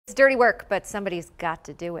It's dirty work, but somebody's got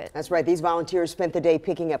to do it. That's right. These volunteers spent the day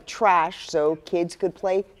picking up trash so kids could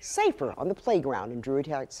play safer on the playground in Druid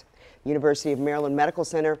Heights. University of Maryland Medical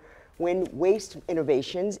Center, Wind Waste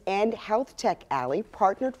Innovations, and Health Tech Alley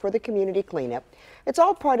partnered for the community cleanup. It's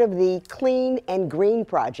all part of the Clean and Green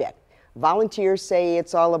project. Volunteers say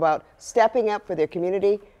it's all about stepping up for their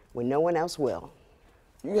community when no one else will.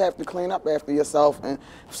 You have to clean up after yourself, and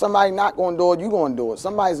if somebody's not going to do it, you're going to do it.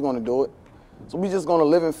 Somebody's going to do it. So we just going to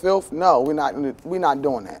live in filth? No, we're not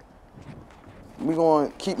doing that. We're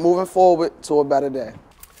going to keep moving forward to a better day.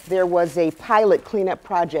 There was a pilot cleanup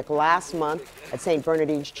project last month at St.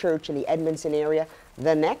 Bernardine's Church in the Edmondson area.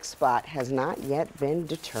 The next spot has not yet been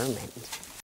determined.